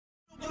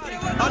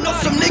I know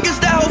some niggas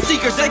that hold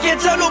secrets, they can't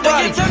tell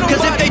nobody.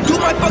 Cause if they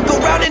do, might fuck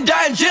around and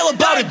die in jail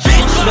about it,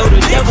 bitch. Know the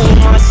devil in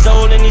my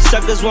soul and these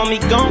suckers want me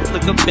gone.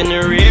 Look up in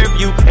the rear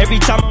view every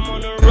time I'm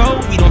on the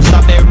road. We don't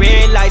stop at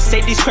red lights,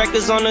 take these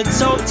crackers on the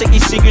toe. Take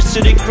these secrets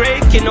to the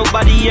grave, can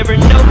nobody ever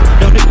know.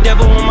 Know the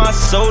devil in my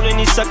soul and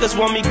these suckers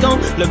want me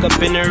gone. Look up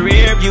in the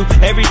rear view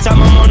every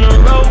time I'm on the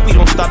road. We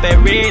don't stop at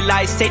red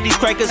lights, take these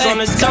crackers on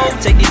the toe.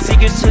 Take these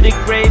secrets to the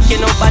grave, can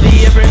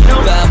nobody ever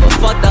know. Forever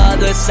fuck the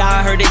other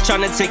side, heard they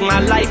tryna take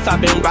my life. I've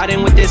been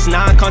riding with this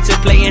 9,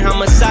 contemplating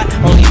homicide.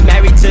 Only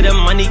married to the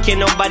money, can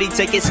nobody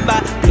take its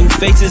spot. Blue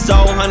faces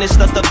all hundreds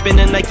stuffed up in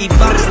a Nike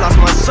box. Lost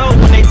my soul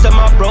when they tell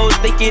my bros,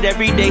 think it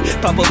every day.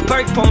 Pop a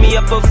perk, pull me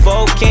up a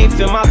fold, can't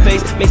feel my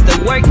face. Makes the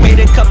work, made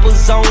a couple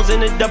zones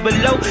in a double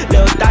low.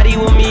 Lil' Dottie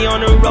with me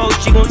on the road,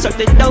 she gon' tuck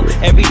the dope.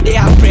 Every day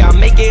I pray I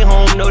make it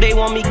home, know they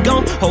want me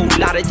gone. Whole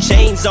lot of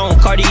chains on,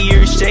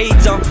 Cartier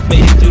shades on.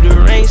 Made it through the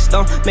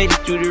rainstorm, made it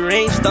through the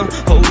rainstorm.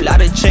 Whole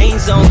lot of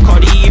chains on,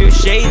 Cartier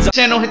shades on.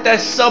 Channel, hit that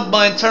sub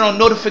button, turn on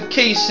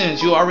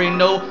notifications. You already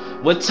know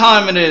what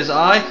time it is,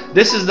 alright?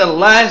 This is the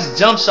last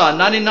jump shot.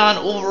 99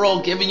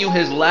 overall, giving you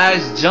his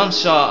last jump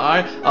shot,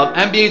 alright? Of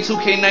NBA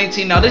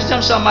 2K19. Now this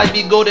jump shot might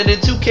be golden in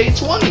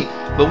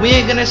 2K20, but we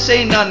ain't gonna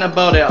say nothing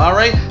about it,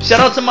 alright? Shout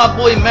out to my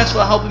boy Mets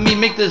for helping me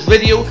make this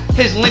video.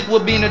 His link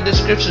will be in the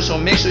description, so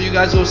make sure you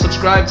guys go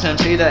subscribe to him.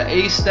 Say that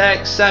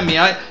AStackz sent me,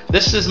 alright?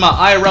 This is my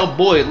IRL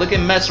boy. Look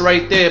at Mets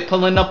right there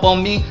pulling up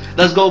on me.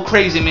 Let's go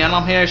crazy, man.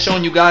 I'm here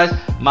showing you guys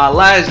my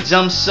last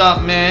jump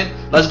shot, man.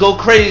 Let's go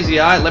crazy,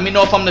 alright? Let me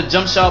know if I'm the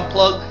jump shot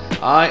plug,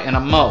 alright? And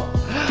I'm out.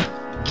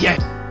 Yeah.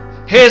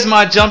 Here's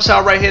my jump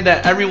shot right here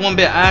that everyone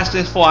been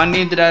asking for. I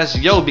named it as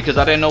Yo because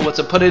I didn't know what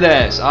to put it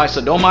as. Alright,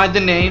 so don't mind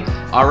the name.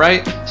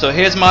 Alright, so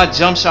here's my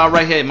jump shot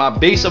right here. My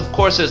base, of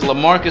course, is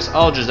LaMarcus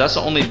Aldridge. That's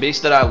the only base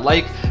that I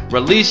like.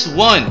 Release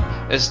 1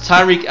 is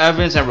Tyreke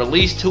Evans, and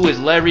release 2 is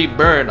Larry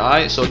Bird.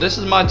 Alright, so this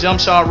is my jump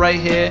shot right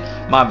here.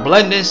 My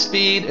blending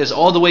speed is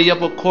all the way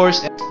up, of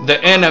course. The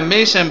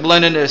animation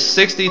blending is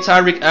 60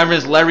 Tyreke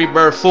Evans, Larry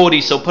Bird 40.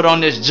 So put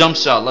on this jump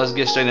shot. Let's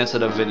get straight into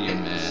the video,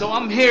 man. So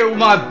I'm here with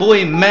my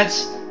boy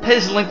Mets.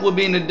 His link will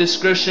be in the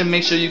description.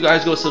 Make sure you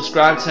guys go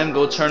subscribe to him.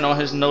 Go turn on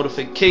his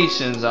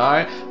notifications,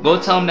 alright? Go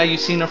tell him that you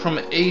seen him from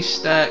an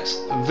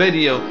AStackz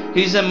video.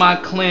 He's in my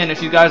clan.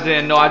 If you guys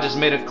didn't know, I just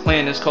made a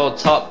clan. It's called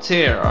Top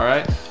Tier,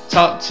 alright?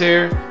 Top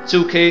Tier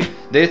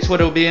 2K. Their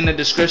Twitter will be in the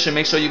description.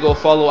 Make sure you go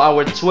follow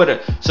our Twitter.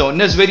 So in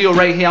this video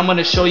right here, I'm going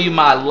to show you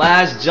my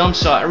last jump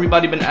shot.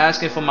 Everybody been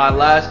asking for my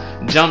last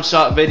jump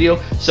shot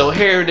video. So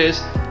here it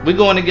is. We're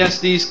going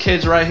against these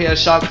kids right here.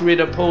 Shot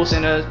creator post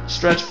in a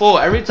stretch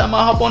 4. Every time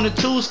I hop on the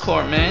 2s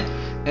court, man,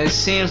 it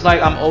seems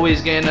like I'm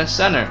always getting a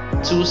center.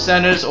 2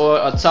 centers or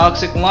a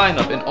toxic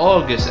lineup in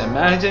August.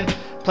 Imagine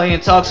playing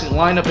toxic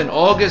lineup in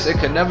August. It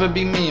could never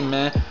be me,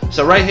 man.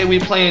 So right here we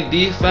playing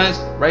defense.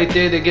 Right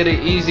there they get it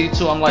easy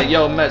too. I'm like,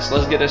 yo Mets,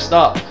 let's get a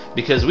stop,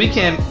 because we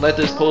can't let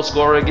this post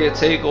scorer get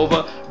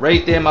takeover.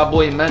 Right there my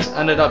boy Mets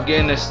ended up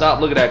getting a stop.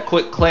 Look at that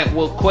quick clamp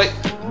real quick.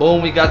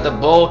 Boom, we got the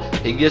ball.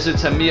 He gives it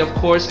to me, of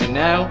course, and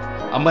now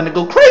I'm gonna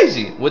go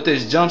crazy with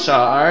this jump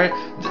shot. Alright,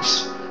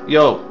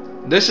 yo,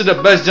 this is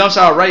the best jump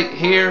shot right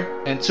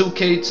here in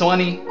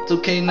 2K20,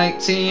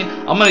 2K19.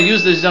 I'm gonna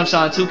use this jump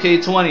shot in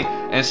 2K20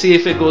 and see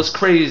if it goes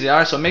crazy.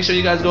 Alright, so make sure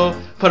you guys go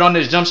put on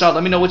this jump shot.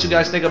 Let me know what you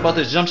guys think about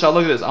this jump shot.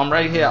 Look at this. I'm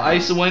right here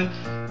isoing.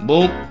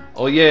 Boom.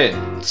 Oh yeah.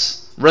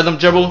 Rhythm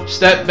dribble,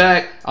 step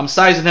back. I'm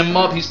sizing him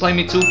up. He's playing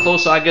me too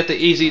close, so I get the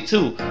easy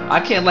 2. I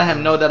can't let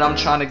him know that I'm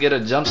trying to get a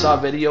jump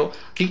shot video.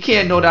 He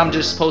can't know that I'm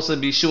just supposed to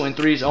be shooting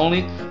 3s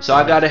only. So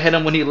I gotta hit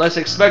him when he less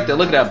expected.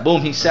 Look at that.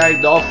 Boom. He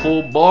sagged off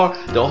full bar.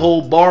 The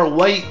whole bar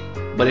white,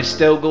 but it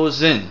still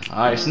goes in.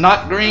 Alright, it's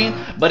not green,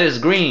 but it's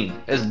green.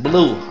 It's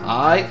blue.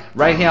 Alright,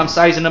 right here I'm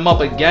sizing him up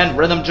again.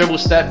 Rhythm dribble,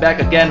 step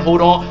back again. Hold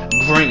on.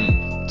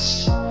 Green.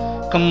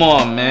 Come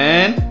on,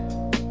 man.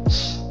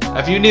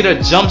 If you need a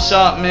jump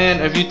shot,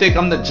 man, if you think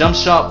I'm the jump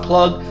shot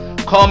plug,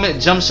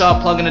 comment jump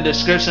shot plug in the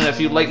description if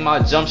you like my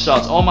jump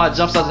shots. All my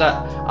jump shots that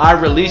I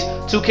released,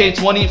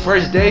 2K20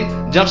 first day,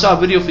 jump shot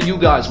video for you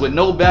guys with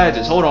no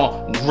badges. Hold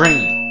on,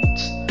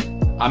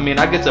 green. I mean,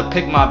 I get to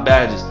pick my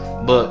badges,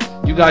 but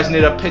you guys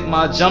need to pick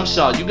my jump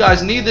shot. You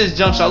guys need this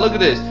jump shot. Look at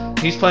this.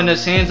 He's putting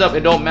his hands up.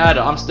 It don't matter.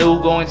 I'm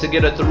still going to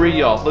get a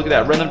 3 off. Look at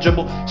that. Rhythm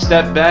dribble,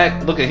 step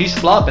back. Look at, he's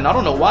flopping. I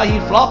don't know why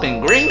he's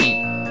flopping.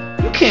 Green.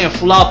 You can't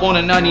flop on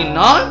a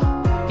 99.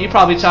 He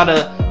probably tried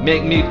to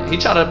make me, he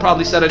tried to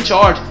probably set a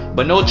charge,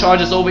 but no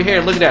charges over here.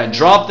 Look at that.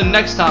 Drop the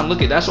next time.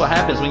 Look at, that's what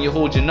happens when you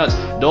hold your nuts.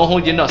 Don't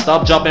hold your nuts.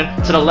 Stop jumping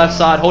to the left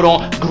side. Hold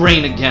on.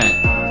 Green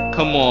again.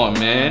 Come on,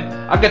 man.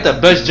 I got the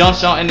best jump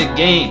shot in the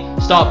game.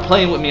 Stop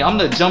playing with me. I'm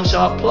the jump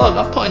shot plug.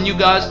 I'm putting you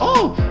guys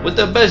on with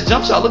the best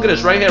jump shot. Look at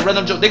this right here.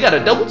 Rhythm jump. They got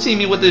to double team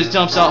me with this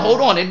jump shot.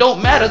 Hold on. It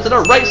don't matter. To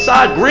the right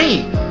side.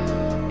 Green.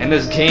 And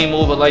this game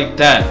over like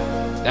that.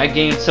 That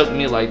game took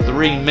me like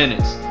 3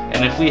 minutes.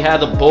 And if we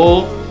had the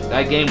ball,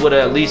 That game would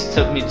have at least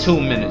took me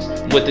 2 minutes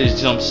with this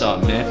jump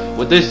shot, man.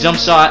 With this jump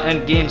shot,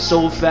 end game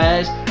so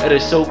fast. It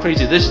is so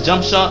crazy. This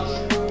jump shot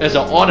is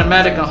an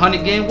automatic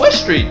 100 game win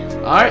streak.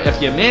 Alright, if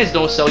your mans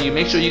don't sell you,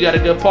 make sure you got a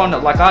good partner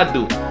like I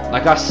do.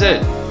 Like I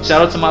said,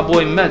 shout out to my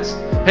boy Mets.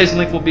 His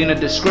link will be in the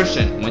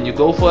description. When you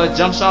go for a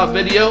jump shot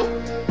video,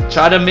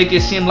 try to make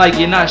it seem like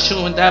you're not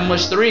shooting that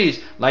much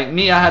threes. Like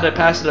me, I had to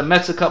pass to the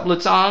Mets a couple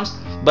of times,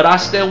 but I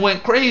still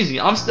went crazy.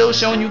 I'm still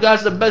showing you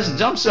guys the best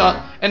jump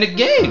shot in the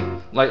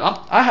game. Like,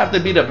 I have to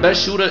be the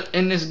best shooter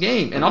in this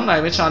game, and I'm not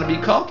even trying to be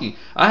cocky.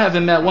 I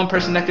haven't met one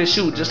person that can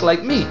shoot just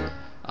like me.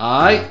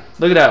 Alright,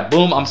 look at that.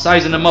 Boom, I'm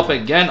sizing him up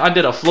again. I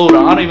did a floater.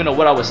 I don't even know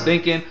what I was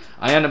thinking.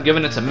 I end up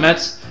giving it to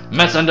Mets.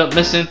 Mets end up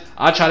missing.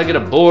 I try to get a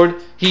board.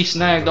 He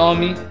snagged on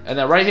me. And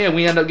then right here,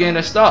 we end up getting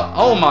a stop.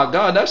 Oh my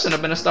god, that shouldn't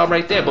have been a stop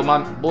right there. But my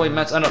boy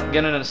Mets end up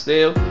getting a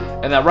steal.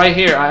 And then right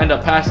here, I end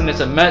up passing it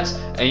to Mets.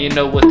 And you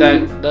know what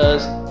that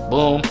does?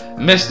 Boom,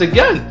 missed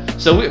again.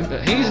 So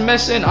he's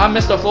missing. I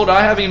missed a floater.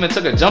 I haven't even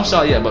took a jump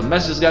shot yet. But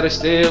Mets just got a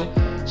steal.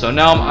 So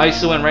now I'm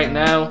ISOing right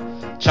now,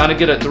 trying to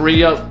get a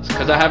 3 up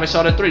because I haven't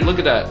shot a 3. Look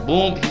at that.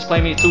 Boom, he's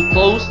playing me too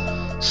close.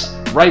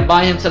 Right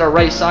by him to the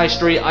right side,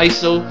 straight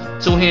ISO,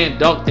 2-hand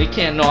dunk. They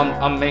can't know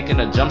I'm making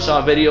a jump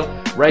shot video.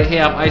 Right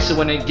here, I'm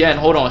ISOing again.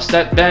 Hold on,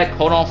 step back.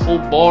 Hold on, full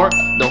bar.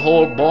 The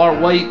whole bar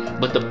white,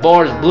 but the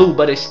bar is blue,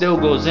 but it still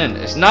goes in.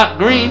 It's not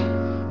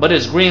green, but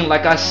it's green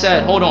like I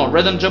said. Hold on,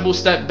 rhythm dribble,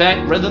 step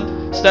back,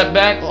 rhythm, step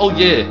back. Oh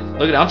yeah,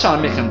 look at that. I'm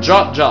trying to make him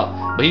drop,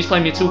 but he's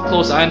playing me too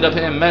close. I end up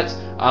hitting Mets.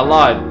 I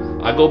lied.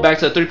 I go back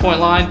to the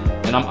 3-point line,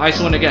 and I'm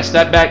ISOing again.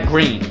 Step back,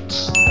 green.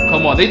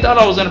 Come on, they thought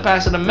I was going to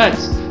pass to the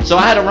Mets. So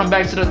I had to run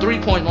back to the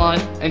 3-point line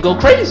and go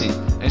crazy.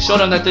 And show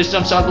them that this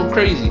jump shot go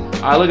crazy.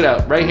 Alright, look at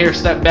that. Right here,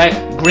 step back,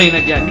 green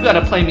again. You got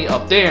to play me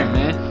up there,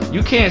 man.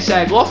 You can't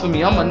sag off of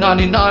me. I'm a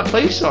 99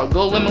 play shot.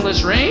 Go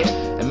limitless range.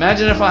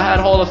 Imagine if I had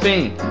Hall of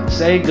Fame.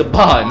 Say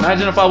goodbye.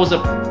 Imagine if I was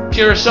a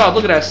pure shot.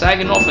 Look at that,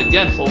 sagging off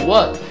again. For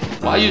what?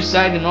 Why are you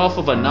sagging off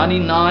of a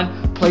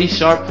 99 play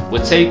sharp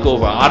with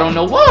takeover? I don't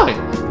know why.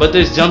 But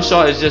this jump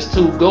shot is just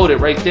too goated.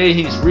 Right there,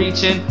 he's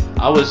reaching.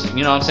 I was,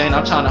 you know what I'm saying,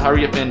 I'm trying to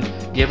hurry up and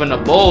give him the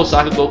ball so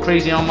I could go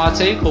crazy on my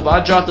takeover.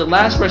 I dropped the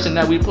last person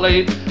that we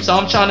played, so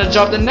I'm trying to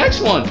drop the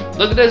next one.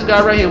 Look at this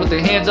guy right here with the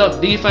hands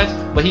up defense,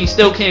 but he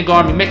still can't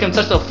guard me. Make him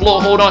touch the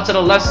floor, hold on to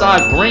the left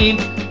side, green,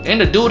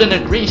 and the dude in the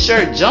green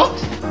shirt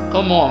jumped.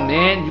 Come on,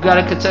 man, you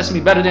gotta contest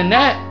me better than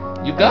that.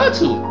 You got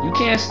to. You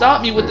can't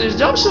stop me with this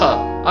jump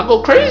shot. I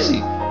go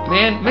crazy.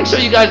 Man, make sure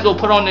you guys go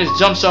put on this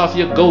jump shot if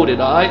you're goated,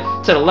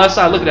 alright? To the left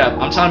side, look at that.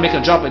 I'm trying to make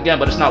him drop again,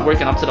 but it's not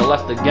working. I'm to the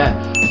left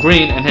again.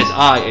 Green in his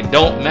eye. It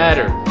don't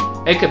matter.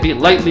 It could be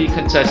lightly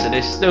contested.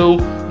 It's still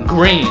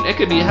green. It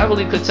could be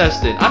heavily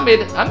contested. I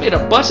made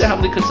a bunch of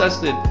heavily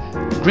contested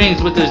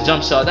greens with this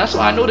jump shot. That's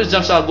why I know this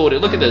jump shot goated.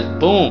 Look at this.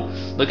 Boom.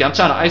 Look, I'm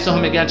trying to ISO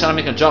him again, trying to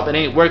make him drop. It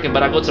ain't working,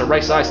 but I go to the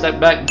right side, step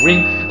back,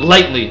 green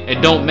lightly.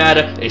 It don't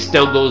matter. It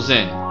still goes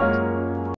in.